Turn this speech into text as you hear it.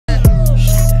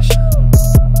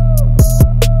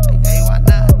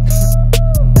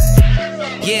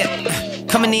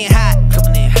Coming in hot,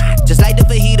 just like the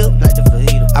fajita.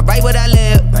 I write what I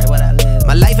live,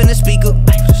 my life in the speaker.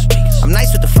 I'm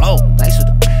nice with the flow,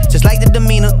 just like the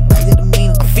demeanor.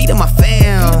 I'm feeding my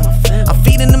fam, I'm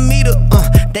feeding the meter.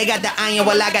 They got the iron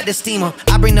while I got the steamer.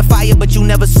 I bring the fire, but you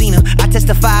never seen her. I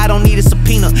testify, I don't need a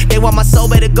subpoena. They want my soul,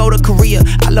 better go to Korea.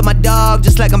 I love my dog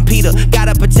just like I'm Peter.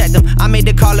 Gotta protect them. I made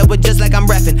the call, it was just like I'm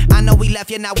reffing. I know we left,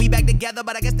 yeah, now we back together,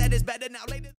 but I guess that is better now.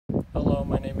 Later. Hello,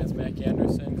 my name is Mac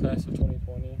Anderson, class of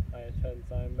 2020. I attend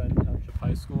Zion-Benton Township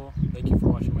High School. Thank you for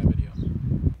watching my video.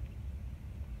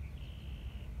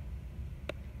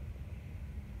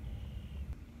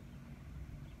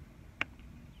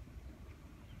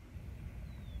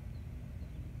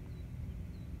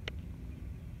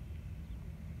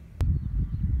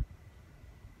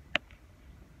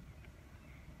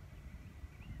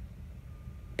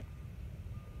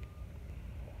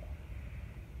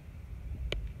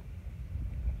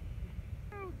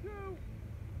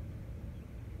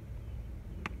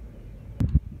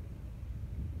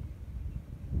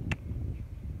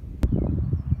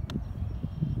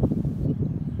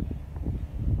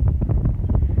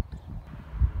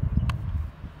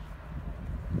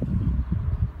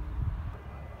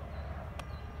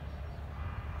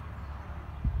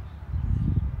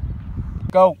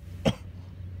 Go.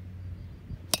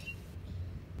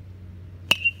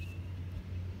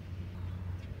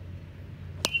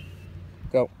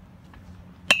 Go.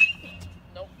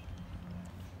 Nope.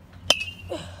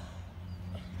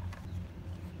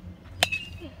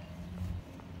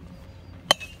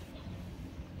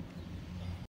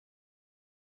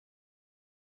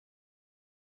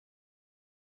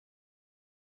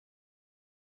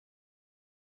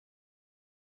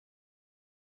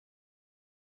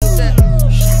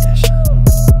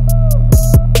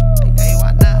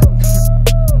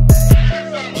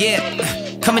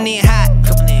 Yeah, coming in hot,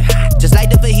 just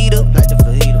like the fajita.